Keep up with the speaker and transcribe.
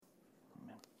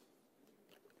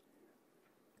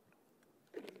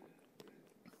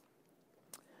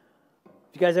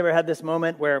guys ever had this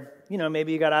moment where,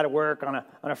 maybe you got out of work on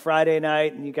a Friday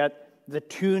night and you got the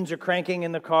tunes are cranking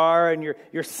in the car and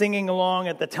you're singing along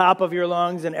at the top of your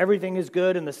lungs and everything is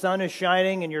good and the sun is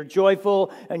shining and you're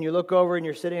joyful and you look over and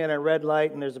you're sitting at a red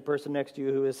light and there's a person next to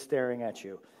you who is staring at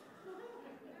you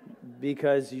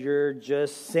because you're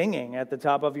just singing at the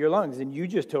top of your lungs and you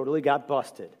just totally got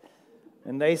busted.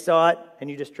 And they saw it,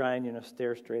 and you just try and,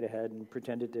 stare straight ahead and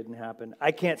pretend it didn't happen.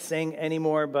 I can't sing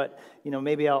anymore, but,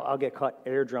 maybe I'll get caught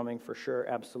air drumming for sure,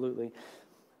 absolutely.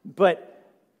 But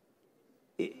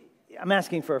I'm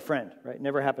asking for a friend, right?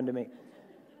 Never happened to me.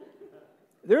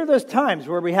 There are those times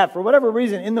where we have, for whatever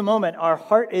reason, in the moment, our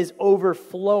heart is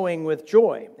overflowing with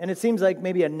joy. And it seems like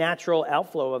maybe a natural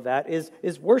outflow of that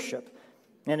is worship.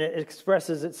 And it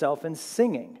expresses itself in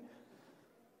singing.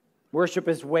 Worship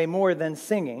is way more than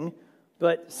singing.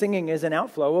 But singing is an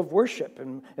outflow of worship.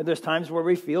 And there's times where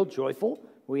we feel joyful.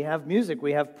 We have music.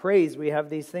 We have praise. We have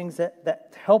these things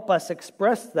that help us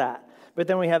express that. But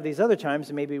then we have these other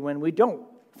times maybe when we don't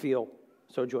feel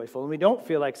so joyful and we don't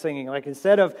feel like singing. Like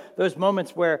instead of those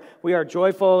moments where we are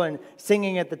joyful and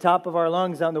singing at the top of our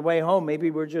lungs on the way home,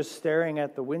 maybe we're just staring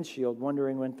at the windshield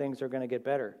wondering when things are going to get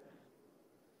better.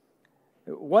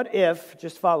 What if,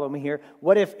 just follow me here,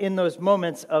 what if in those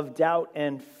moments of doubt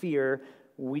and fear,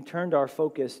 we turned our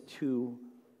focus to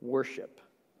worship?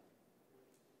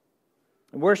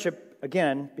 And worship,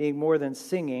 again, being more than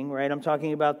singing, right? I'm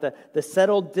talking about the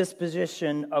settled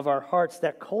disposition of our hearts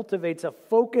that cultivates a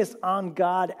focus on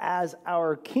God as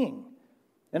our King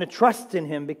and a trust in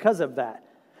Him because of that.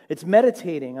 It's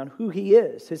meditating on who He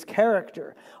is, His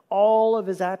character, all of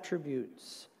His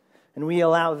attributes. And we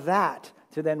allow that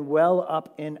to then well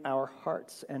up in our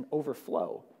hearts and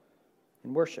overflow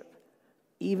in worship.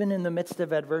 Even in the midst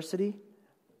of adversity?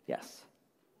 Yes,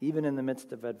 even in the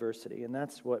midst of adversity. And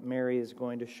that's what Mary is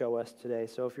going to show us today.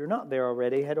 So if you're not there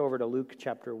already, head over to Luke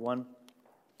chapter 1.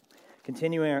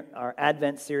 Continuing our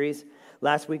Advent series.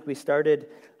 Last week we started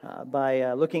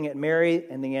by looking at Mary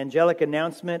and the angelic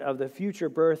announcement of the future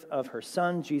birth of her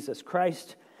son, Jesus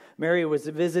Christ. Mary was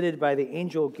visited by the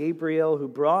angel Gabriel, who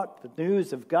brought the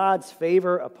news of God's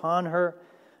favor upon her.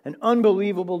 An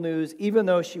unbelievable news, even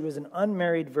though she was an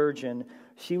unmarried virgin,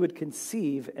 she would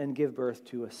conceive and give birth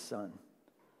to a son.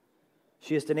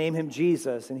 She is to name him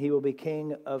Jesus, and he will be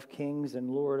King of kings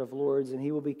and Lord of lords, and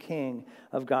he will be King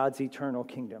of God's eternal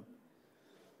kingdom.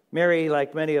 Mary,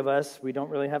 like many of us, we don't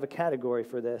really have a category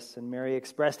for this, and Mary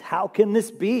expressed, how can this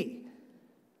be?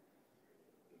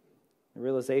 The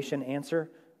realization, answer,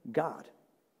 God.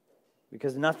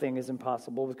 Because nothing is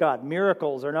impossible with God.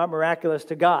 Miracles are not miraculous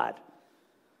to God.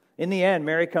 In the end,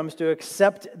 Mary comes to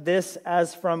accept this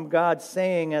as from God,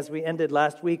 saying, as we ended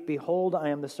last week, behold, I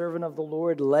am the servant of the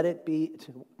Lord. Let it be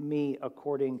to me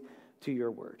according to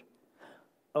your word.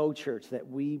 Oh, church, that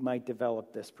we might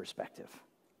develop this perspective.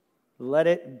 Let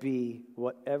it be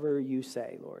whatever you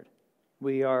say, Lord.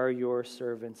 We are your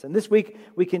servants. And this week,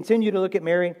 we continue to look at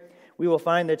Mary. We will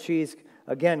find that she's,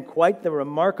 again, quite the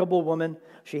remarkable woman.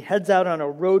 She heads out on a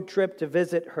road trip to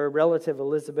visit her relative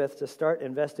Elizabeth to start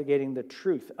investigating the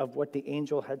truth of what the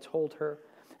angel had told her.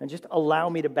 And just allow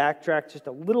me to backtrack just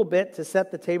a little bit to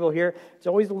set the table here. It's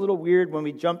always a little weird when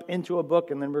we jump into a book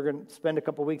and then we're going to spend a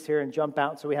couple weeks here and jump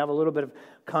out. So we have a little bit of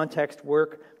context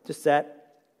work to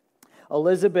set.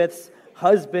 Elizabeth's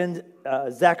husband,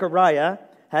 Zechariah,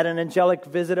 had an angelic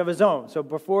visit of his own. So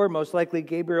before, most likely,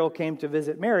 Gabriel came to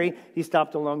visit Mary, he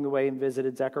stopped along the way and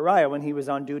visited Zechariah when he was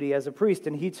on duty as a priest.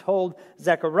 And he told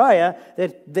Zechariah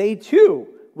that they too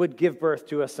would give birth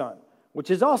to a son,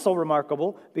 which is also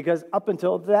remarkable because up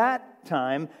until that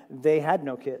time, they had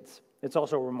no kids. It's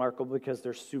also remarkable because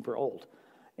they're super old.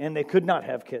 And they could not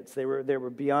have kids. They were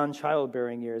beyond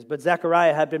childbearing years. But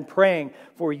Zechariah had been praying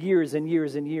for years and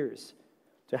years and years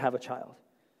to have a child.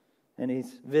 And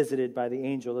he's visited by the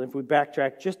angel. And if we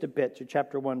backtrack just a bit to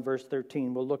chapter 1, verse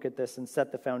 13, we'll look at this and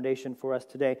set the foundation for us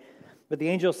today. But the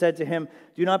angel said to him,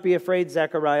 do not be afraid,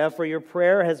 Zechariah, for your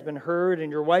prayer has been heard,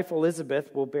 and your wife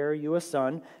Elizabeth will bear you a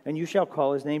son, and you shall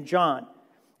call his name John.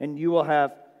 And you will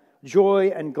have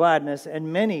joy and gladness,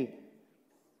 and many...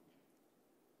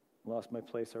 Lost my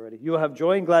place already. You will have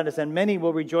joy and gladness, and many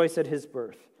will rejoice at his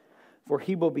birth. For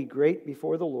he will be great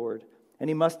before the Lord. And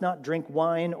he must not drink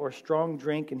wine or strong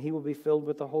drink, and he will be filled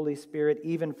with the Holy Spirit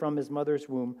even from his mother's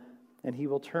womb. And he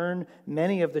will turn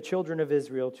many of the children of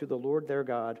Israel to the Lord their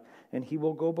God, and he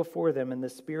will go before them in the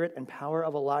spirit and power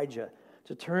of Elijah,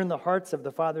 to turn the hearts of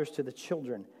the fathers to the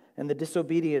children, and the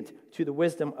disobedient to the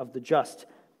wisdom of the just,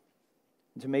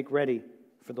 and to make ready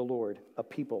for the Lord a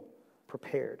people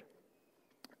prepared.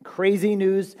 crazy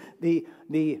news, the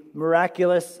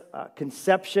miraculous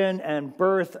conception and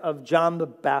birth of John the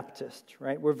Baptist,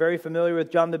 right? We're very familiar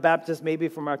with John the Baptist, maybe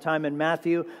from our time in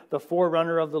Matthew, the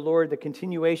forerunner of the Lord, the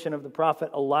continuation of the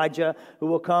prophet Elijah, who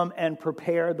will come and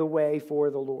prepare the way for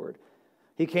the Lord.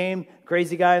 He came,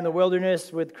 crazy guy in the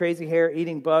wilderness with crazy hair,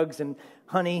 eating bugs and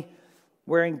honey,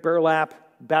 wearing burlap,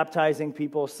 baptizing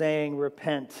people, saying,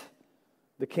 repent,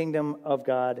 the kingdom of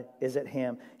God is at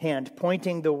hand,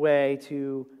 pointing the way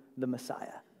to the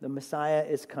Messiah. The Messiah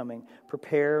is coming.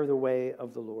 Prepare the way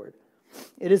of the Lord.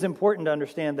 It is important to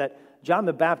understand that John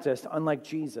the Baptist, unlike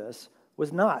Jesus,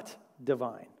 was not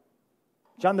divine.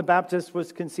 John the Baptist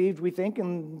was conceived, we think,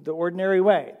 in the ordinary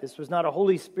way. This was not a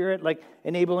Holy Spirit like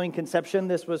enabling conception.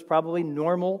 This was probably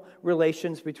normal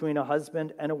relations between a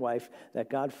husband and a wife that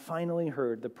God finally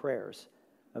heard the prayers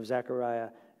of Zechariah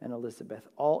and Elizabeth,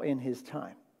 all in his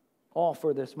time, all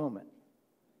for this moment.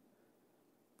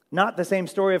 Not the same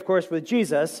story, of course, with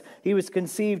Jesus. He was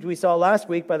conceived, we saw last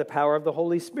week, by the power of the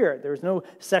Holy Spirit. There was no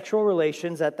sexual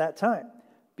relations at that time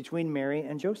between Mary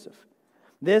and Joseph.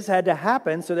 This had to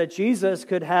happen so that Jesus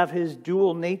could have his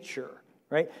dual nature,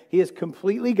 right? He is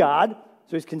completely God,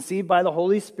 so he's conceived by the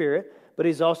Holy Spirit, but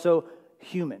he's also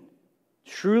human.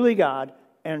 Truly God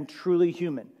and truly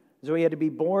human. So he had to be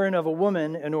born of a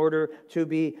woman in order to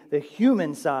be the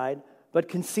human side, but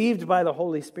conceived by the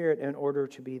Holy Spirit in order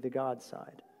to be the God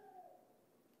side.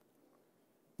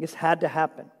 This had to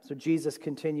happen. So Jesus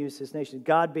continues his nation.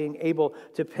 God being able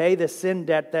to pay the sin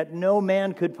debt that no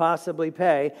man could possibly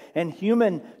pay, and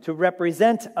human to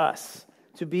represent us,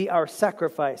 to be our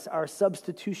sacrifice, our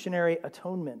substitutionary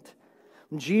atonement.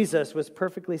 Jesus was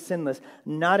perfectly sinless,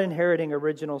 not inheriting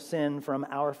original sin from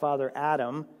our father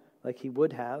Adam, like he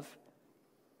would have,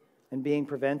 and being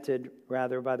prevented,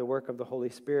 rather, by the work of the Holy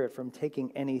Spirit from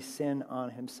taking any sin on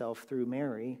himself through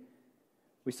Mary.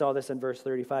 We saw this in verse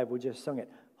 35. We just sung it.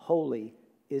 Holy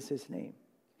is his name.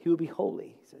 He will be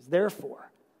holy. He says,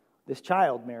 therefore, this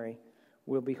child, Mary,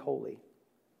 will be holy.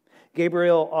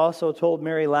 Gabriel also told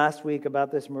Mary last week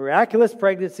about this miraculous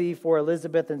pregnancy for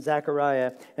Elizabeth and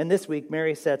Zechariah. And this week,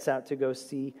 Mary sets out to go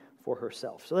see for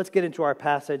herself. So let's get into our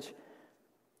passage.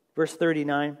 Verse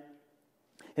 39.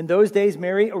 In those days,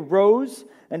 Mary arose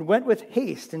and went with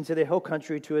haste into the hill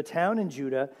country to a town in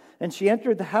Judah, and she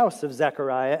entered the house of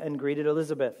Zechariah and greeted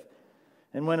Elizabeth.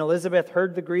 And when Elizabeth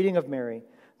heard the greeting of Mary,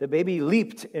 the baby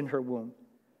leaped in her womb,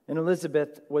 and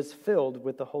Elizabeth was filled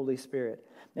with the Holy Spirit.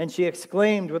 And she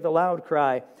exclaimed with a loud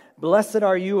cry, "Blessed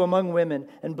are you among women,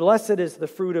 and blessed is the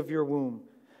fruit of your womb.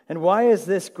 And why is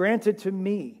this granted to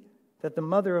me, that the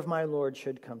mother of my Lord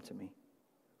should come to me?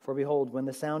 For behold, when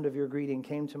the sound of your greeting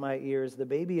came to my ears, the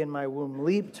baby in my womb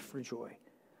leaped for joy.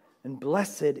 And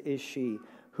blessed is she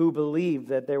who believed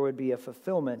that there would be a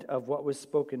fulfillment of what was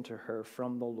spoken to her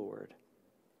from the Lord."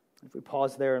 If we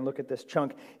pause there and look at this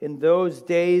chunk, in those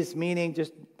days, meaning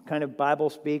just kind of Bible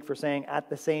speak for saying at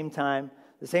the same time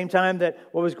that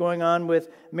what was going on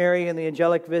with Mary and the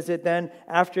angelic visit, then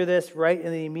after this, right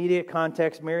in the immediate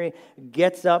context, Mary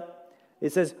gets up,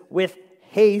 it says, with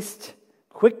haste,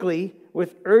 quickly,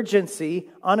 with urgency,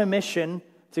 on a mission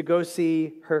to go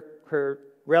see her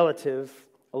relative,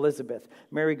 Elizabeth.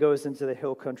 Mary goes into the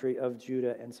hill country of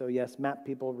Judah. And so, yes, map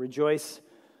people, rejoice.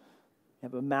 You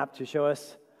have a map to show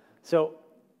us. So,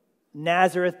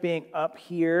 Nazareth being up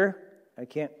here,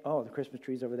 the Christmas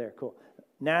tree's over there, cool.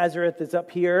 Nazareth is up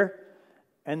here,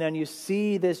 and then you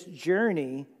see this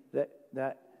journey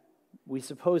that we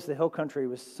suppose the hill country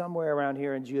was somewhere around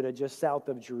here in Judah, just south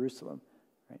of Jerusalem,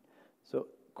 right? So,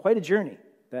 quite a journey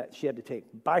that she had to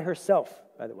take, by herself,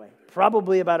 by the way.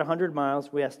 Probably about 100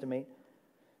 miles, we estimate.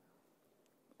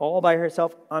 All by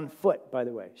herself on foot, by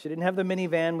the way. She didn't have the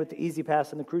minivan with the Easy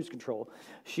Pass and the cruise control.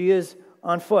 She is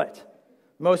on foot.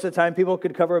 Most of the time, people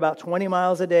could cover about 20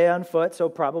 miles a day on foot, so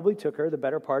probably took her the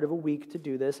better part of a week to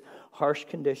do this. Harsh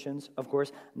conditions, of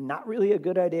course, not really a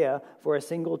good idea for a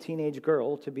single teenage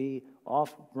girl to be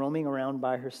off roaming around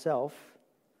by herself.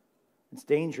 It's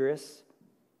dangerous.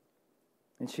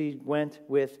 And she went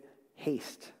with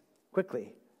haste,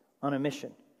 quickly, on a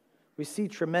mission. We see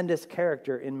tremendous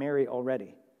character in Mary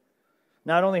already.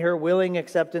 Not only her willing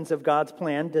acceptance of God's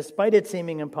plan, despite it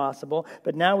seeming impossible,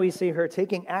 but now we see her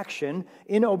taking action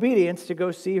in obedience to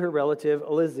go see her relative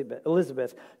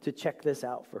Elizabeth to check this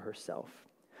out for herself.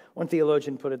 One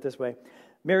theologian put it this way: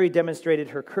 Mary demonstrated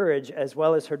her courage as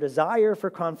well as her desire for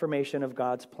confirmation of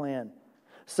God's plan.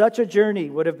 Such a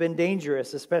journey would have been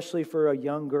dangerous, especially for a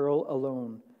young girl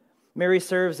alone. Mary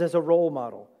serves as a role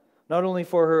model, not only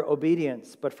for her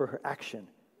obedience, but for her action.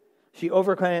 She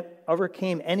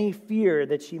overcame any fear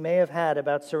that she may have had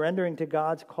about surrendering to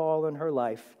God's call in her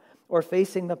life, or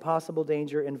facing the possible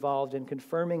danger involved in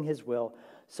confirming his will,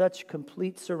 such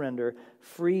complete surrender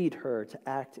freed her to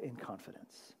act in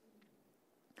confidence.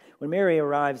 When Mary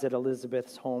arrives at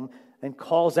Elizabeth's home and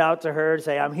calls out to her to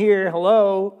say, "I'm here,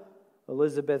 hello,"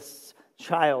 Elizabeth's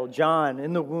child, John,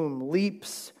 in the womb,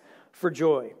 leaps for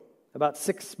joy. About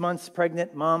 6 months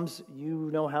pregnant, moms, you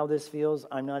know how this feels.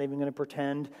 I'm not even going to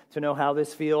pretend to know how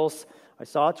this feels. I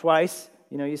saw it twice.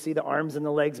 You see the arms and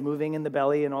the legs moving in the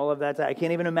belly and all of that. I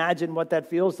can't even imagine what that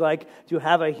feels like to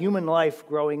have a human life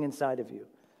growing inside of you.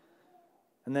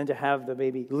 And then to have the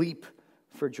baby leap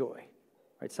for joy.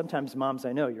 Right? Sometimes moms,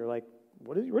 I know, you're like,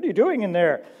 what are you doing in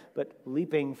there? But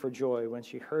leaping for joy when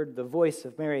she heard the voice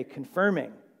of Mary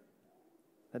confirming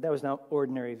that was no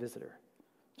ordinary visitor.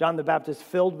 John the Baptist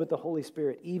filled with the Holy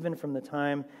Spirit even from the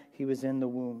time he was in the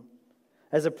womb.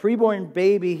 As a preborn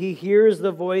baby, he hears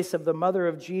the voice of the mother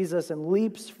of Jesus and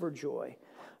leaps for joy.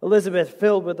 Elizabeth,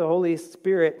 filled with the Holy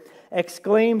Spirit,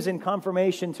 exclaims in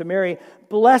confirmation to Mary,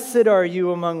 "Blessed are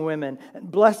you among women,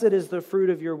 and blessed is the fruit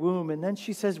of your womb." And then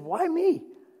she says, "Why me?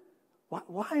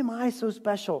 Why am I so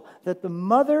special that the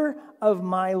mother of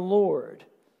my Lord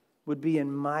would be in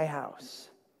my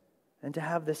house?" And to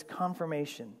have this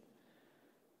confirmation,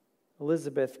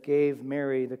 Elizabeth gave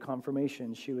Mary the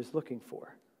confirmation she was looking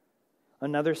for.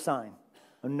 Another sign,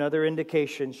 another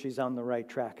indication she's on the right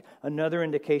track, another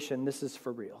indication this is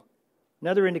for real,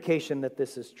 another indication that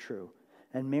this is true.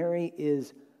 And Mary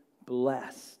is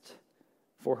blessed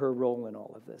for her role in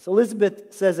all of this.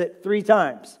 Elizabeth says it 3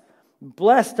 times.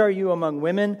 "Blessed are you among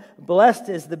women, blessed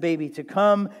is the baby to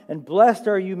come, and blessed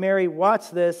are you, Mary," watch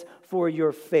this, "for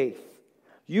your faith.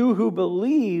 You who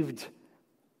believed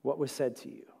what was said to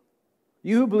you."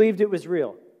 You who believed it was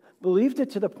real. Believed it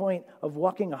to the point of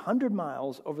walking 100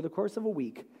 miles over the course of a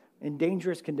week in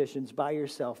dangerous conditions by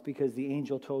yourself because the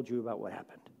angel told you about what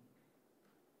happened.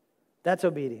 That's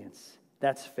obedience.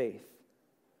 That's faith.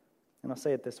 And I'll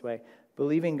say it this way.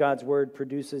 Believing God's word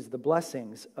produces the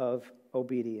blessings of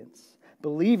obedience.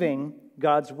 Believing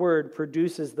God's word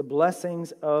produces the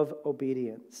blessings of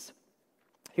obedience.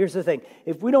 Here's the thing.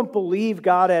 If we don't believe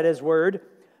God at his word,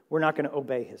 we're not going to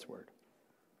obey his word.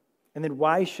 And then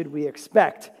why should we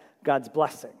expect God's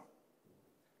blessing?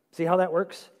 See how that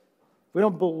works? If we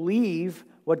don't believe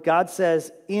what God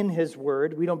says in his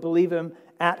word, we don't believe him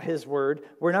at his word,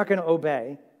 we're not going to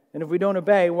obey. And if we don't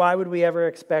obey, why would we ever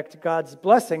expect God's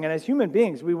blessing? And as human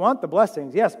beings, we want the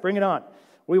blessings. Yes, bring it on.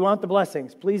 We want the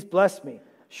blessings. Please bless me.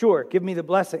 Sure, give me the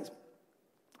blessings.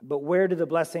 But where do the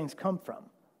blessings come from?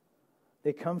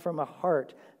 They come from a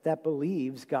heart that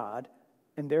believes God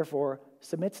and therefore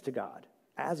submits to God,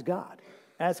 as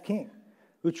King,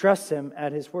 who trusts him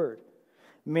at his word.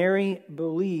 Mary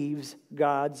believes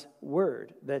God's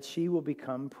word, that she will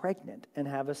become pregnant and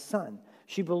have a son.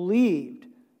 She believed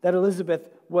that Elizabeth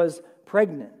was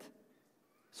pregnant.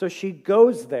 So she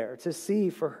goes there to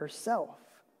see for herself.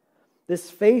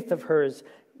 This faith of hers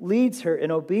leads her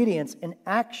in obedience, in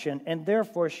action, and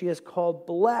therefore she is called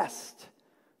blessed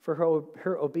for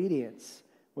her obedience,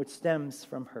 which stems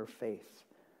from her faith.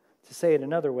 To say it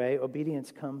another way,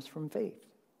 obedience comes from faith.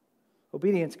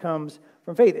 Obedience comes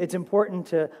from faith. It's important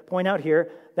to point out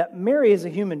here that Mary is a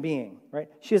human being, right?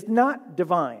 She is not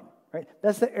divine, right?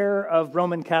 That's the error of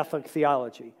Roman Catholic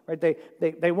theology, right?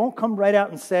 They won't come right out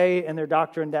and say in their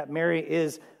doctrine that Mary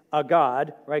is a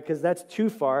god, right? Because that's too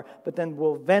far, but then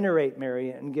we'll venerate Mary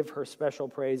and give her special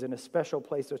praise in a special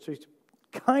place. So she's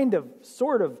kind of,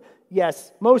 sort of,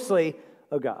 yes, mostly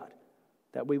a god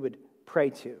that we would pray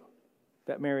to,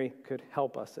 that Mary could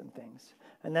help us in things.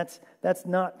 And that's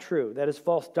not true. That is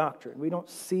false doctrine. We don't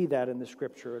see that in the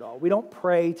scripture at all. We don't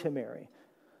pray to Mary.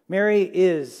 Mary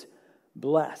is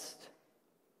blessed.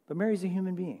 But Mary's a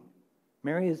human being.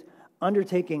 Mary is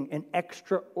undertaking an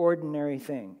extraordinary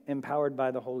thing, empowered by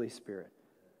the Holy Spirit,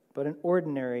 but an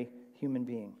ordinary human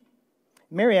being.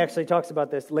 Mary actually talks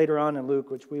about this later on in Luke,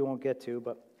 which we won't get to,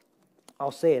 but I'll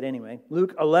say it anyway.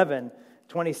 Luke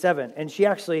 11:27, and she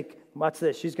actually, watch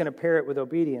this, she's going to pair it with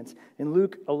obedience. In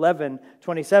Luke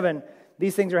 11:27,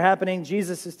 these things are happening.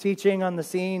 Jesus is teaching on the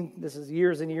scene. This is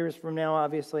years and years from now,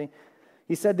 obviously.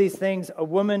 He said these things. A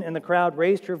woman in the crowd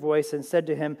raised her voice and said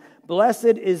to him,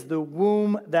 "Blessed is the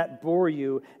womb that bore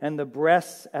you and the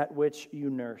breasts at which you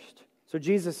nursed." So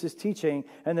Jesus is teaching,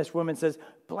 and this woman says,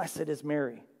 "Blessed is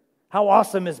Mary." How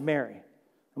awesome is Mary?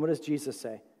 And what does Jesus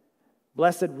say?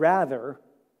 "Blessed rather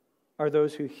are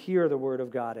those who hear the word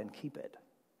of God and keep it."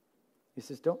 He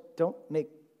says, don't make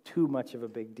too much of a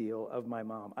big deal of my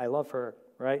mom. I love her,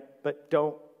 right? But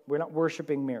we're not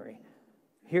worshiping Mary.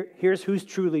 Here's who's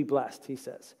truly blessed, he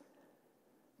says.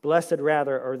 "Blessed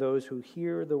rather are those who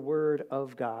hear the word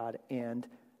of God and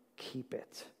keep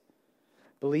it."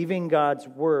 Believing God's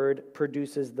word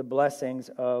produces the blessings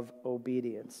of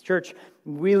obedience. Church,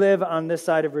 we live on this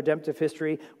side of redemptive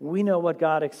history. We know what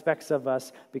God expects of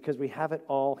us because we have it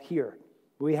all here.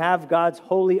 We have God's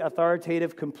holy,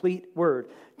 authoritative, complete word,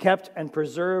 kept and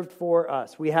preserved for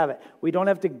us. We have it. We don't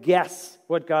have to guess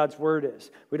what God's word is.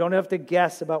 We don't have to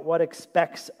guess about what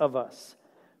expects of us.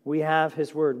 We have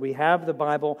his word. We have the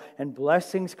Bible, and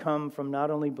blessings come from not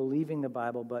only believing the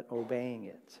Bible, but obeying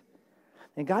it.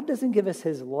 And God doesn't give us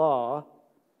his law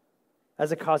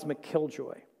as a cosmic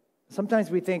killjoy. Sometimes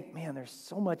we think, man, there's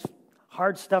so much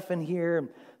hard stuff in here,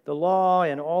 the law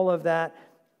and all of that.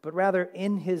 But rather,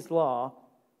 in his law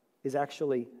is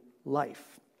actually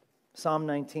life. Psalm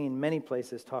 19, many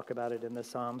places talk about it in the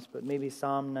Psalms, but maybe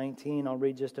Psalm 19, I'll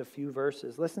read just a few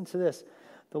verses. Listen to this.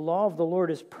 The law of the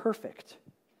Lord is perfect,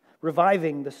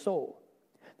 reviving the soul.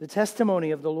 The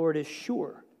testimony of the Lord is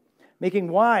sure,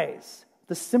 making wise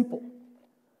the simple.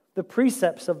 The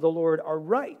precepts of the Lord are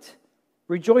right,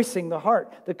 rejoicing the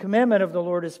heart. The commandment of the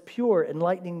Lord is pure,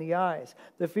 enlightening the eyes.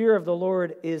 The fear of the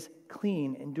Lord is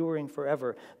clean, enduring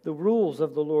forever. The rules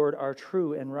of the Lord are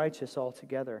true and righteous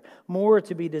altogether. More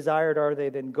to be desired are they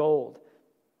than gold,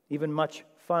 even much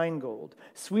fine gold.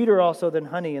 Sweeter also than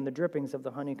honey and the drippings of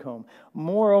the honeycomb.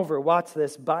 Moreover, watch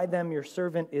this, by them your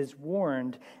servant is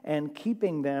warned, and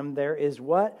keeping them there is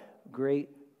what? Great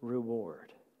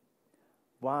reward.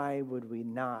 Why would we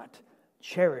not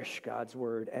cherish God's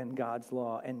word and God's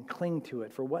law and cling to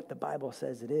it for what the Bible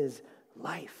says it is?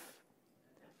 Life.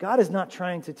 God is not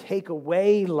trying to take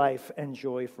away life and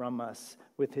joy from us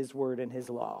with his word and his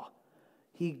law.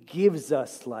 He gives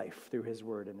us life through his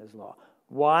word and his law.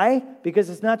 Why? Because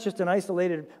it's not just an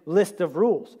isolated list of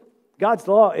rules. God's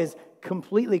law is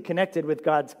completely connected with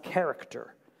God's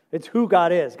character. It's who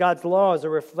God is. God's law is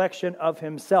a reflection of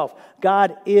himself.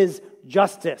 God is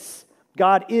justice.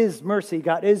 God is mercy.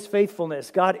 God is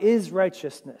faithfulness. God is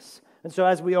righteousness. And so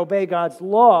as we obey God's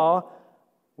law,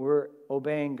 we're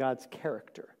obeying God's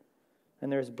character.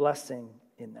 And there's blessing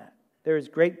in that. There is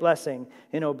great blessing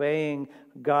in obeying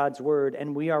God's word.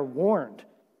 And we are warned.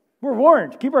 We're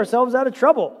warned. Keep ourselves out of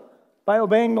trouble by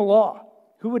obeying the law.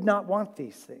 Who would not want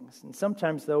these things? And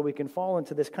sometimes, though, we can fall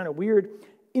into this kind of weird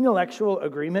intellectual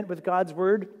agreement with God's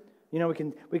word. You know,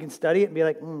 we can study it and be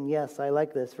like, yes, I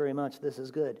like this very much. This is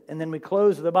good. And then we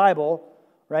close the Bible,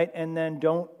 right, and then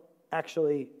don't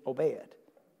actually obey it.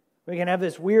 We can have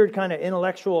this weird kind of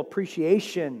intellectual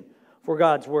appreciation for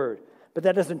God's word, but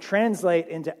that doesn't translate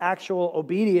into actual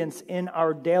obedience in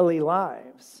our daily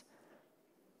lives.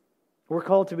 We're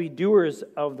called to be doers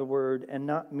of the word and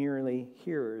not merely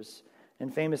hearers.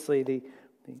 And famously, the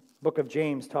book of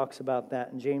James talks about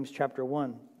that in James chapter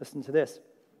 1. Listen to this.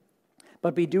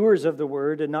 But be doers of the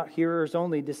word and not hearers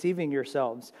only, deceiving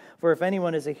yourselves. For if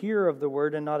anyone is a hearer of the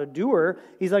word and not a doer,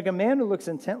 he's like a man who looks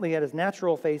intently at his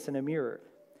natural face in a mirror.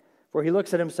 For he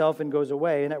looks at himself and goes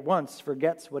away and at once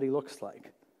forgets what he looks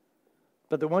like.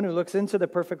 But the one who looks into the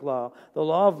perfect law, the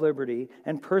law of liberty,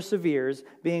 and perseveres,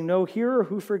 being no hearer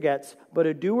who forgets, but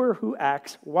a doer who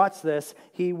acts, watch this,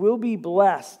 he will be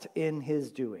blessed in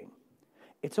his doing.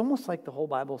 It's almost like the whole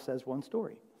Bible says one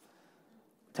story.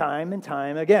 Time and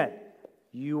time again.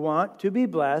 You want to be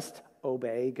blessed,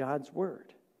 obey God's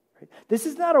word. Right? This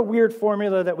is not a weird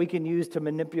formula that we can use to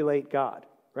manipulate God,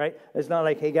 right? It's not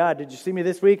like, hey, God, did you see me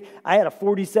this week? I had a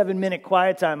 47-minute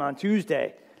quiet time on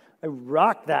Tuesday. I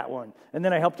rocked that one. And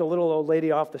then I helped a little old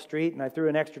lady off the street, and I threw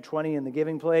an extra 20 in the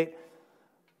giving plate.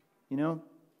 You know?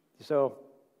 So,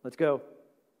 let's go.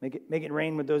 Make it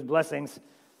rain with those blessings.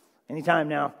 Anytime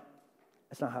now.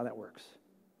 That's not how that works.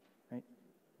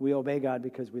 We obey God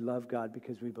because we love God,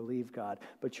 because we believe God.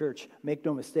 But church, make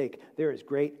no mistake, there is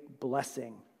great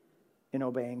blessing in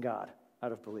obeying God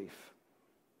out of belief.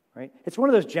 Right? It's one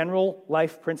of those general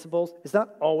life principles. It's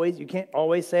not always, you can't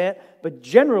always say it, but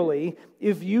generally,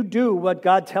 if you do what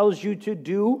God tells you to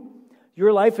do,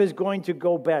 your life is going to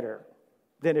go better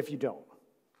than if you don't.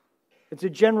 It's a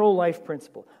general life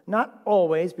principle. Not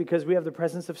always, because we have the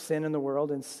presence of sin in the world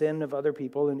and sin of other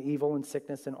people and evil and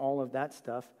sickness and all of that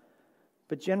stuff.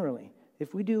 But generally,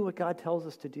 if we do what God tells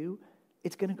us to do,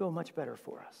 it's going to go much better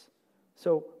for us.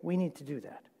 So we need to do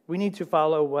that. We need to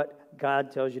follow what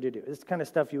God tells you to do. It's the kind of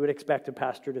stuff you would expect a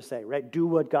pastor to say, right? Do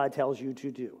what God tells you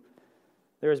to do.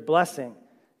 There is blessing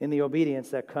in the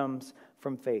obedience that comes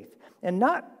from faith. And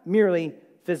not merely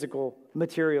physical,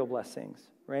 material blessings,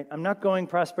 right? I'm not going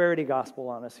prosperity gospel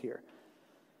on us here.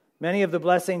 Many of the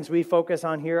blessings we focus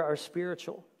on here are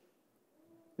spiritual.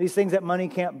 These things that money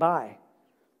can't buy.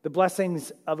 The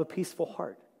blessings of a peaceful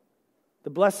heart.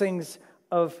 The blessings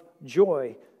of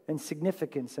joy and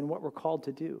significance in what we're called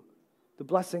to do. The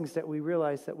blessings that we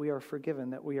realize that we are forgiven,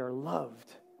 that we are loved,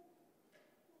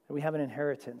 that we have an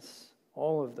inheritance,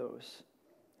 all of those.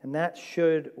 And that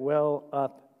should well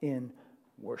up in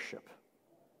worship.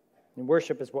 And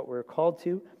worship is what we're called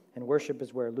to, and worship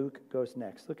is where Luke goes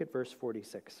next. Look at verse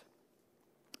 46.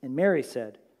 And Mary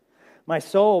said, "My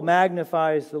soul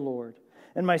magnifies the Lord,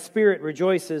 and my spirit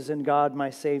rejoices in God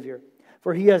my Savior,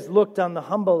 for he has looked on the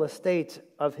humble estate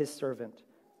of his servant.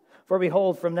 For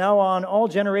behold, from now on all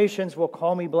generations will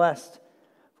call me blessed,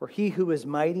 for he who is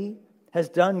mighty has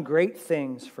done great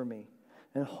things for me,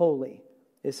 and holy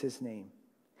is his name.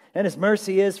 And his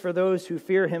mercy is for those who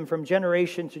fear him from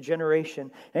generation to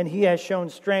generation. And he has shown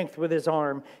strength with his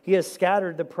arm. He has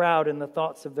scattered the proud in the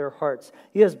thoughts of their hearts.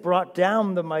 He has brought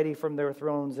down the mighty from their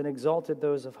thrones and exalted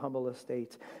those of humble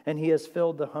estate. And he has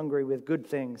filled the hungry with good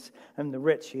things, and the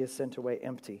rich he has sent away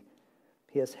empty.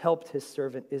 He has helped his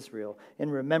servant Israel in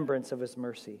remembrance of his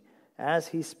mercy, as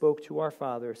he spoke to our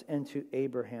fathers and to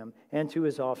Abraham and to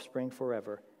his offspring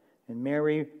forever." And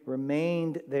Mary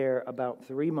remained there about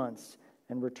 3 months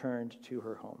and returned to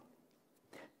her home.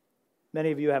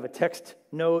 Many of you have a text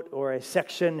note or a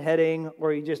section heading,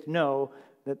 or you just know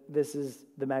that this is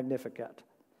the Magnificat.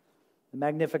 The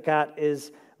Magnificat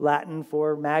is Latin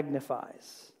for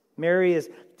magnifies. Mary is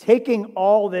taking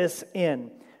all this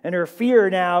in, and her fear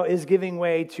now is giving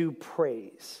way to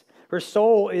praise. Her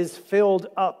soul is filled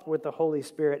up with the Holy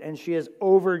Spirit, and she is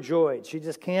overjoyed. She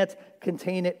just can't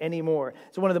contain it anymore.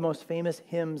 It's one of the most famous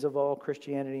hymns of all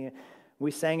Christianity.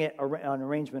 We sang it, an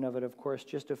arrangement of it, of course,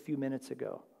 just a few minutes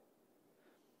ago.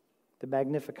 The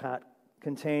Magnificat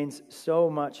contains so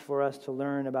much for us to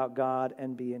learn about God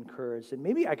and be encouraged. And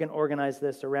maybe I can organize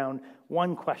this around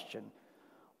one question.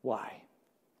 Why?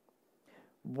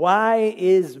 Why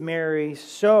is Mary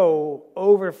so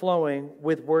overflowing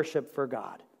with worship for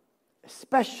God?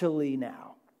 Especially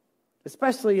now.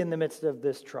 Especially in the midst of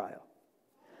this trial.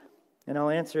 And I'll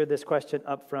answer this question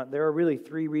up front. There are really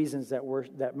 3 reasons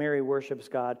that Mary worships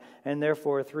God, and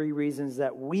therefore 3 reasons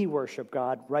that we worship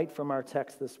God right from our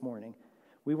text this morning.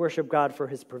 We worship God for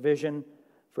his provision,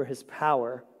 for his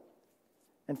power,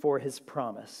 and for his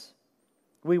promise.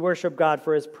 We worship God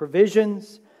for his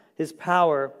provisions, his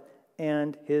power,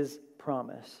 and his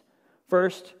promise.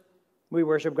 First, we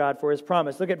worship God for his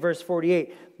promise. Look at verse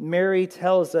 48. Mary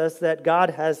tells us that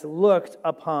God has looked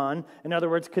upon, in other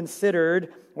words,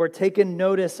 considered or taken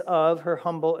notice of her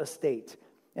humble estate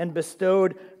and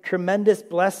bestowed tremendous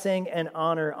blessing and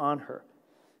honor on her.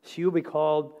 She will be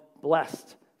called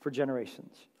blessed for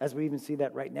generations, as we even see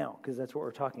that right now, because that's what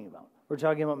we're talking about. We're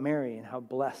talking about Mary and how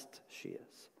blessed she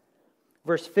is.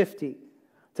 Verse 50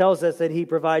 tells us that he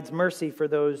provides mercy for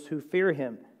those who fear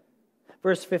him.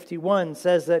 Verse 51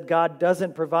 says that God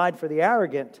doesn't provide for the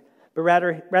arrogant, but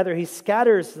rather he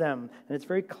scatters them. And it's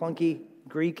very clunky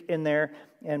Greek in there,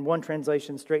 and one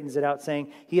translation straightens it out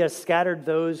saying, he has scattered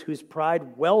those whose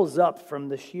pride wells up from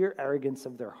the sheer arrogance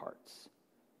of their hearts.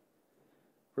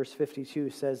 Verse 52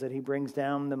 says that he brings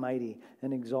down the mighty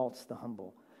and exalts the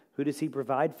humble. Who does he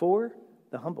provide for?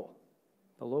 The humble,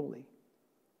 the lowly.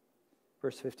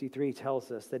 Verse 53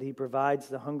 tells us that he provides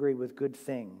the hungry with good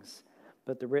things,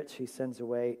 but the rich he sends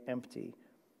away empty.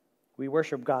 We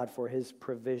worship God for his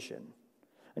provision.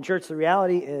 And church, the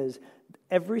reality is,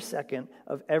 every second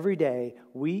of every day,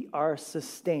 we are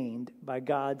sustained by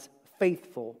God's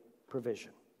faithful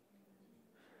provision.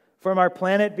 From our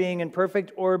planet being in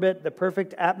perfect orbit, the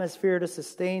perfect atmosphere to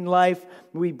sustain life,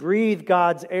 we breathe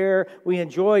God's air, we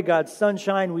enjoy God's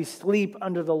sunshine, we sleep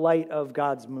under the light of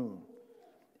God's moon.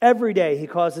 Every day he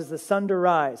causes the sun to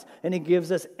rise, and he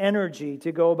gives us energy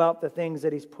to go about the things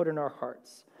that he's put in our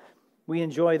hearts. We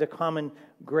enjoy the common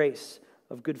grace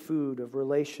of good food, of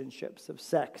relationships, of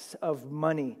sex, of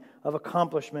money, of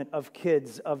accomplishment, of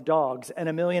kids, of dogs, and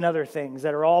a million other things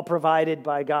that are all provided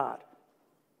by God.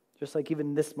 Just like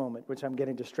even this moment, which I'm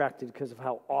getting distracted because of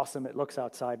how awesome it looks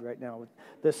outside right now with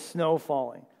the snow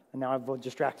falling. And now I've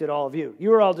distracted all of you. You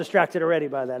were all distracted already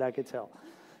by that, I could tell.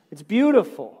 It's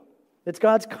beautiful. It's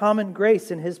God's common grace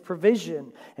and his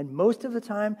provision. And most of the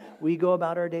time, we go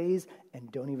about our days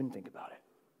and don't even think about it.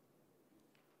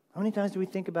 How many times do we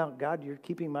think about, God, you're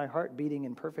keeping my heart beating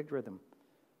in perfect rhythm.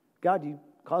 God, you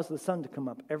cause the sun to come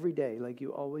up every day like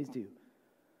you always do.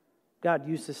 God,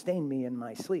 you sustain me in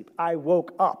my sleep. I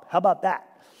woke up. How about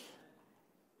that?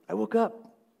 I woke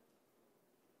up.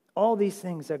 All these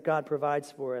things that God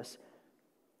provides for us.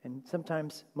 And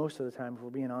sometimes, most of the time, if we're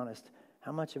being honest,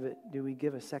 how much of it do we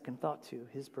give a second thought to?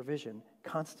 His provision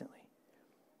constantly.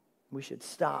 We should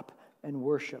stop and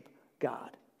worship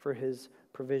God for his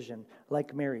provision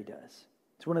like Mary does.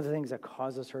 It's one of the things that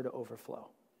causes her to overflow,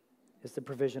 is the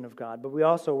provision of God. But we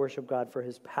also worship God for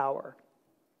his power.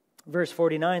 Verse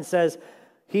 49 says,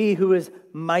 he who is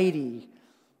mighty,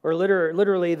 or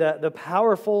literally the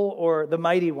powerful or the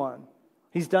mighty one.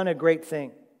 He's done a great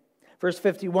thing. Verse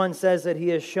 51 says that he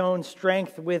has shown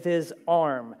strength with his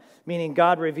arm, meaning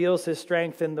God reveals his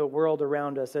strength in the world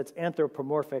around us. It's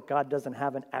anthropomorphic. God doesn't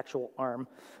have an actual arm,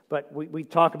 but we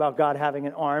talk about God having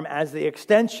an arm as the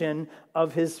extension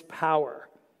of his power.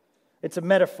 It's a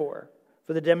metaphor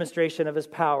for the demonstration of his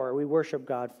power. We worship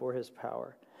God for his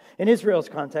power. In Israel's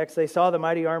context, they saw the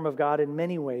mighty arm of God in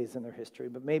many ways in their history,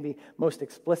 but maybe most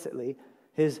explicitly,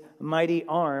 his mighty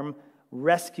arm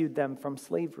rescued them from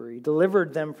slavery,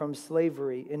 delivered them from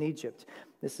slavery in Egypt.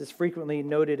 This is frequently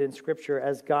noted in Scripture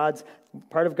as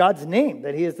part of God's name,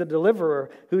 that he is the deliverer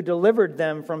who delivered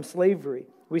them from slavery.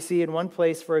 We see in one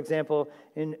place, for example,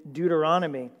 in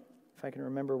Deuteronomy, if I can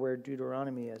remember where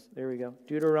Deuteronomy is. There we go.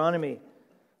 Deuteronomy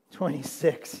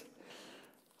 26,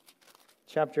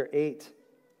 chapter 8.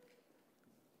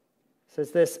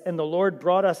 Says this, and the Lord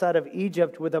brought us out of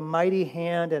Egypt with a mighty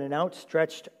hand and an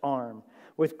outstretched arm,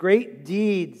 with great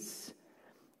deeds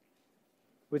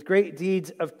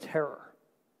of terror.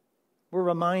 We're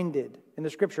reminded in the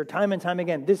Scripture time and time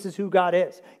again, this is who God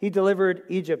is. He delivered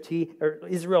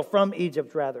Israel from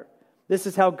Egypt, rather. This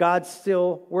is how God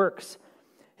still works.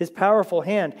 His powerful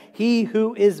hand. He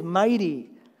who is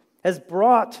mighty has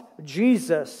brought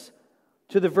Jesus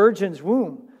to the virgin's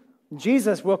womb.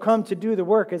 Jesus will come to do the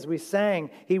work, as we sang.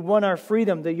 He won our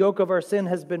freedom. The yoke of our sin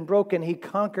has been broken. He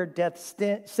conquered death's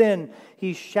sin.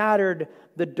 He shattered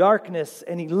the darkness,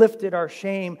 and he lifted our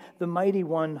shame. The mighty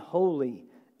one, holy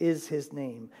is his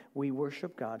name. We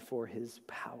worship God for his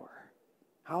power.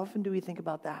 How often do we think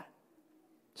about that?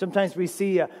 Sometimes we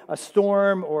see a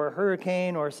storm or a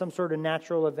hurricane or some sort of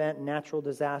natural event, natural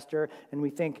disaster, and we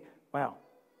think, wow,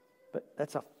 but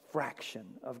that's a fraction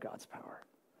of God's power.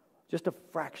 Just a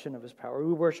fraction of his power.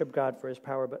 We worship God for his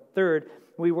power. But third,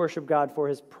 we worship God for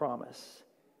his promise.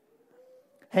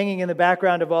 Hanging in the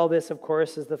background of all this, of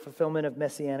course, is the fulfillment of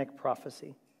messianic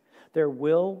prophecy. There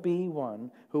will be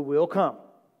one who will come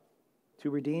to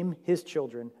redeem his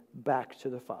children back to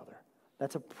the Father.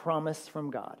 That's a promise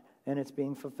from God, and it's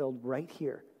being fulfilled right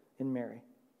here in Mary.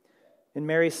 In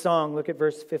Mary's song, look at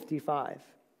verse 55.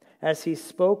 As he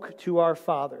spoke to our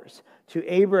fathers, to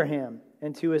Abraham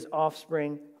and to his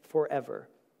offspring forever.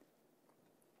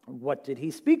 What did he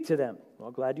speak to them?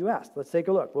 Well, glad you asked. Let's take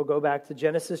a look. We'll go back to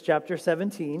Genesis chapter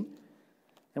 17,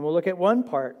 and we'll look at one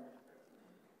part.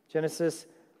 Genesis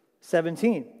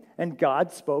 17. And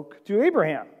God spoke to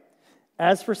Abraham.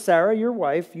 As for Sarah, your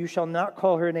wife, you shall not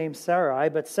call her name Sarai,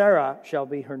 but Sarah shall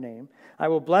be her name. I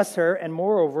will bless her, and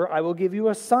moreover, I will give you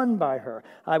a son by her.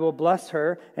 I will bless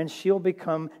her, and she'll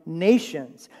become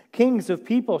nations. Kings of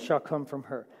people shall come from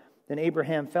her. Then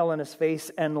Abraham fell on his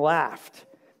face and laughed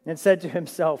and said to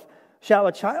himself, shall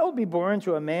a child be born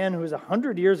to a man who is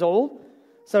 100 years old?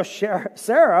 So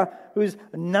Sarah, who's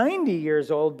 90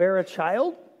 years old, bear a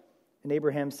child? And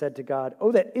Abraham said to God,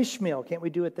 oh, that Ishmael, can't we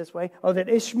do it this way? Oh, that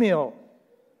Ishmael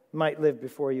might live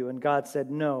before you. And God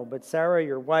said, no, but Sarah,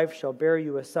 your wife, shall bear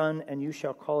you a son, and you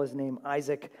shall call his name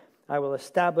Isaac. I will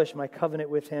establish my covenant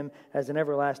with him as an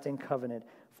everlasting covenant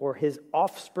for his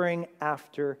offspring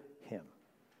after him.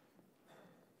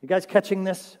 You guys catching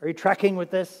this? Are you tracking with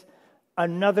this?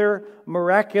 Another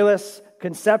miraculous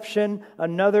conception,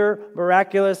 another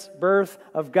miraculous birth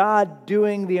of God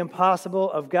doing the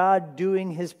impossible, of God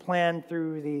doing his plan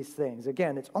through these things.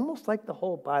 Again, it's almost like the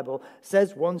whole Bible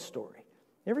says one story.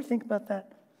 You ever think about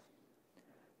that?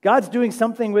 God's doing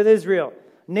something with Israel.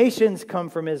 Nations come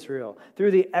from Israel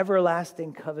through the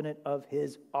everlasting covenant of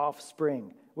his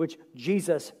offspring, which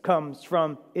Jesus comes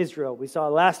from Israel. We saw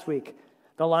last week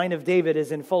the line of David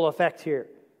is in full effect here.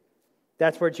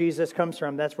 That's where Jesus comes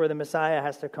from. That's where the Messiah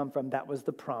has to come from. That was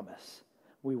the promise.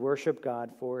 We worship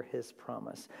God for his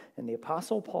promise. And the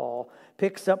Apostle Paul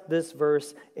picks up this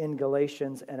verse in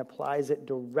Galatians and applies it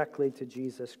directly to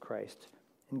Jesus Christ.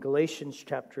 In Galatians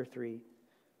chapter 3.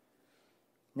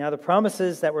 Now the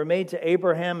promises that were made to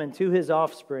Abraham and to his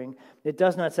offspring, it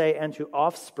does not say, and to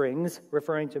offsprings,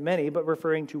 referring to many, but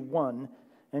referring to one,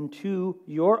 and to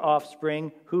your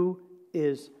offspring, who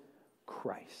is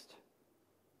Christ.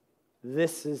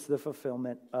 This is the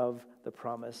fulfillment of the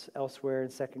promise. Elsewhere in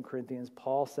 2 Corinthians,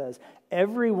 Paul says,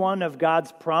 every one of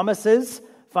God's promises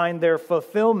find their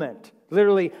fulfillment,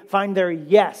 literally find their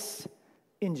yes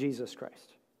in Jesus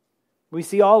Christ. We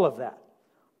see all of that.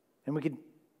 And we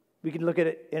could look at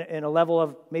it in a level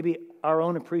of maybe our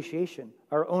own appreciation,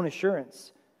 our own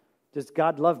assurance. Does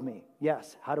God love me?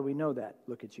 Yes. How do we know that?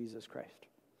 Look at Jesus Christ.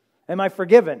 Am I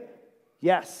forgiven?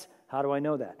 Yes. How do I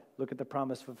know that? Look at the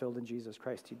promise fulfilled in Jesus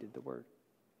Christ. He did the work.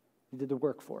 He did the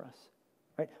work for us.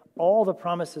 Right? All the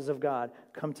promises of God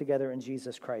come together in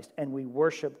Jesus Christ, and we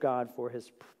worship God for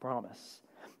his promise.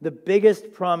 The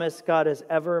biggest promise God has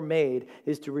ever made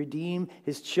is to redeem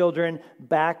his children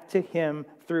back to him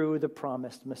through the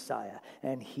promised Messiah.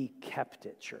 And he kept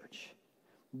it, church.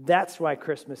 That's why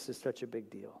Christmas is such a big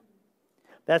deal.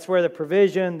 That's where the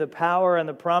provision, the power, and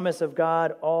the promise of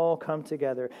God all come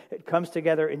together. It comes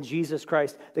together in Jesus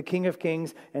Christ, the King of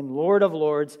Kings and Lord of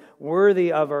Lords,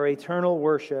 worthy of our eternal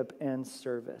worship and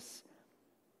service.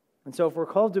 And so if we're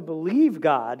called to believe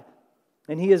God,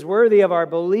 and he is worthy of our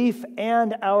belief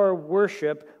and our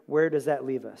worship, where does that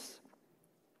leave us?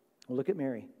 Well, look at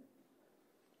Mary.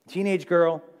 Teenage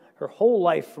girl, her whole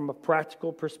life from a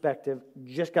practical perspective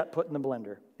just got put in the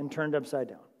blender and turned upside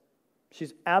down.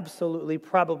 She's absolutely,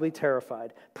 probably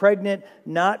terrified. Pregnant,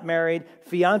 not married,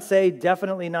 fiancé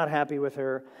definitely not happy with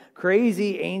her.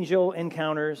 Crazy angel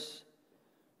encounters.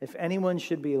 If anyone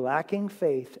should be lacking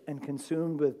faith and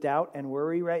consumed with doubt and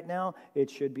worry right now, it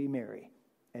should be Mary.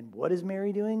 And what is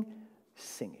Mary doing?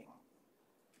 Singing,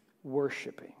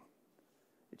 worshiping.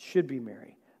 It should be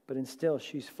Mary, but instead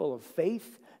she's full of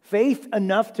faith, faith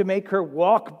enough to make her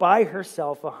walk by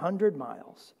herself 100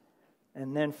 miles,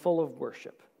 and then full of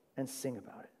worship and sing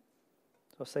about it.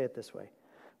 So I'll say it this way.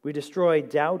 We destroy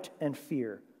doubt and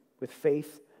fear with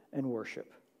faith and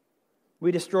worship.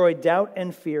 We destroy doubt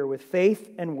and fear with faith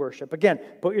and worship. Again,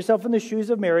 put yourself in the shoes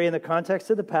of Mary in the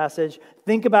context of the passage.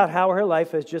 Think about how her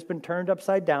life has just been turned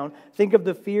upside down. Think of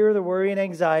the fear, the worry, and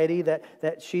anxiety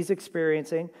that she's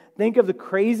experiencing. Think of the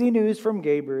crazy news from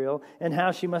Gabriel and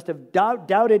how she must have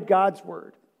doubted God's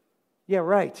word. Yeah,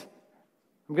 right.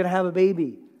 I'm going to have a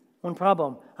baby. One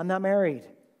problem, I'm not married.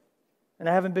 And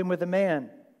I haven't been with a man.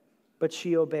 But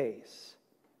she obeys.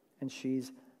 And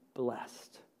she's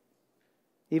blessed.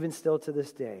 Even still to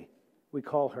this day, we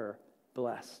call her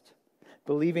blessed.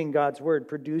 Believing God's word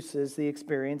produces the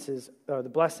experiences, or the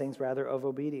blessings rather, of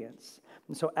obedience.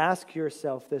 And so ask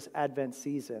yourself this Advent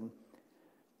season,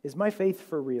 is my faith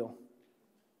for real?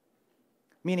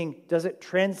 Meaning, does it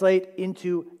translate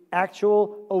into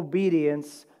actual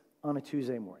obedience on a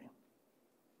Tuesday morning?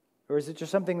 Or is it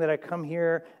just something that I come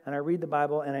here and I read the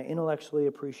Bible and I intellectually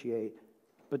appreciate,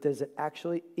 but does it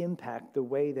actually impact the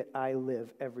way that I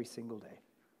live every single day?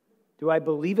 Do I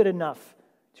believe it enough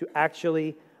to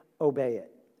actually obey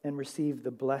it and receive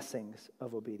the blessings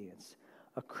of obedience?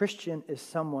 A Christian is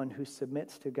someone who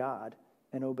submits to God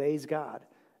and obeys God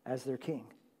as their king,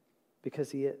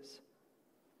 because he is.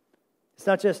 It's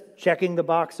not just checking the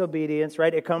box obedience,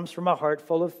 right? It comes from a heart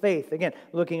full of faith. Again,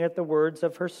 looking at the words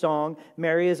of her song,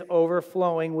 Mary is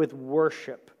overflowing with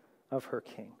worship of her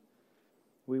king.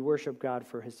 We worship God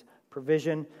for his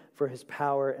provision, for his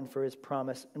power, and for his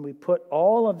promise. And we put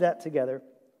all of that together,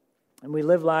 and we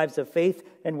live lives of faith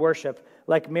and worship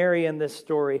like Mary in this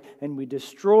story, and we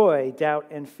destroy doubt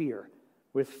and fear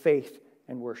with faith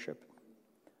and worship.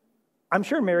 I'm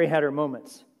sure Mary had her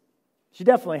moments. She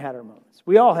definitely had her moments.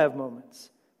 We all have moments.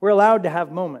 We're allowed to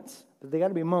have moments, but they got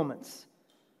to be moments.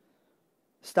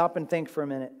 Stop and think for a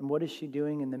minute. And what is she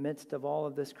doing in the midst of all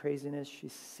of this craziness?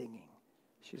 She's singing.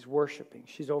 She's worshiping.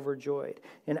 She's overjoyed.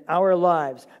 In our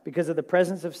lives, because of the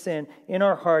presence of sin in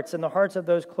our hearts and the hearts of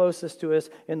those closest to us,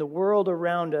 in the world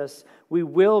around us, we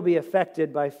will be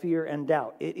affected by fear and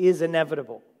doubt. It is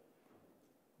inevitable.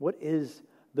 What is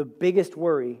the biggest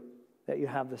worry that you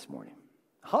have this morning?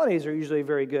 Holidays are usually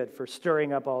very good for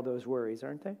stirring up all those worries,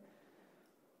 aren't they?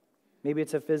 Maybe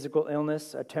it's a physical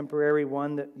illness, a temporary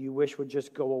one that you wish would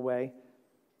just go away,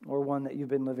 or one that you've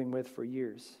been living with for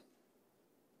years.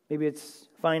 Maybe it's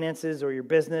finances or your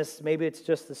business. Maybe it's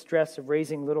just the stress of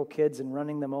raising little kids and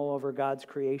running them all over God's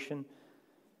creation.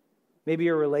 Maybe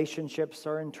your relationships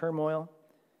are in turmoil.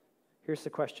 Here's the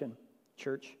question,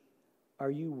 church. Are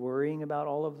you worrying about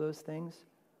all of those things,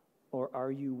 or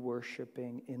are you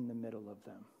worshiping in the middle of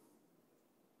them?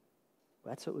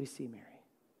 That's what we see, Mary.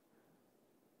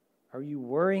 Are you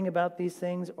worrying about these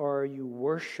things, or are you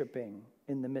worshiping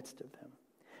in the midst of them?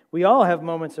 We all have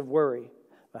moments of worry.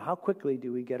 But how quickly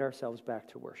do we get ourselves back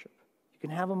to worship? You can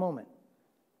have a moment.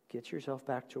 Get yourself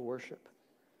back to worship.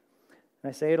 And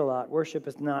I say it a lot. Worship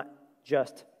is not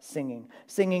just singing.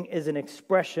 Singing is an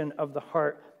expression of the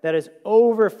heart that is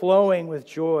overflowing with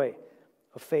joy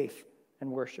of faith and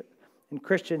worship. And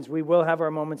Christians, we will have our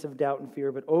moments of doubt and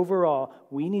fear, but overall,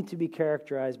 we need to be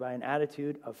characterized by an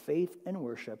attitude of faith and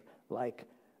worship like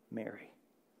Mary.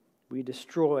 We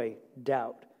destroy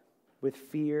doubt with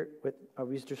fear,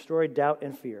 we destroy doubt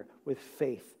and fear with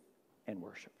faith and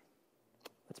worship.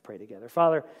 Let's pray together.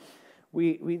 Father,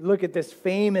 we look at this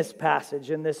famous passage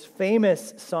and this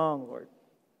famous song, Lord.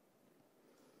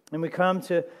 And we come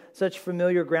to such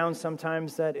familiar ground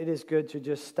sometimes that it is good to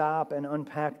just stop and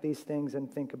unpack these things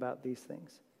and think about these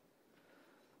things.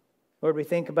 Lord, we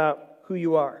think about who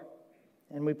you are,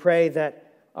 and we pray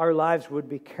that our lives would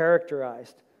be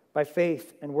characterized by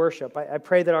faith and worship. I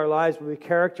pray that our lives would be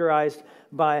characterized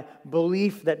by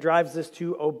belief that drives us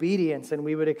to obedience, and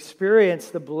we would experience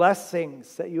the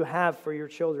blessings that you have for your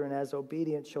children as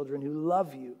obedient children who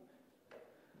love you.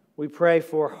 We pray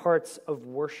for hearts of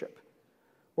worship,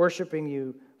 worshiping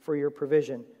you for your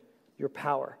provision, your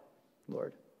power,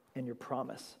 Lord, and your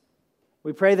promise.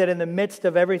 We pray that in the midst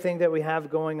of everything that we have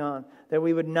going on, that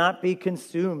we would not be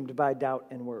consumed by doubt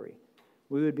and worry.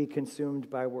 We would be consumed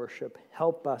by worship.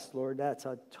 Help us, Lord. That's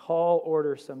a tall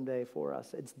order someday for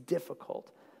us. It's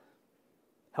difficult.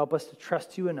 Help us to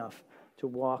trust you enough to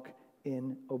walk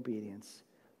in obedience.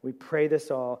 We pray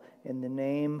this all in the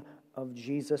name of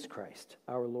Jesus Christ,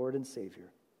 our Lord and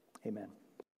Savior. Amen.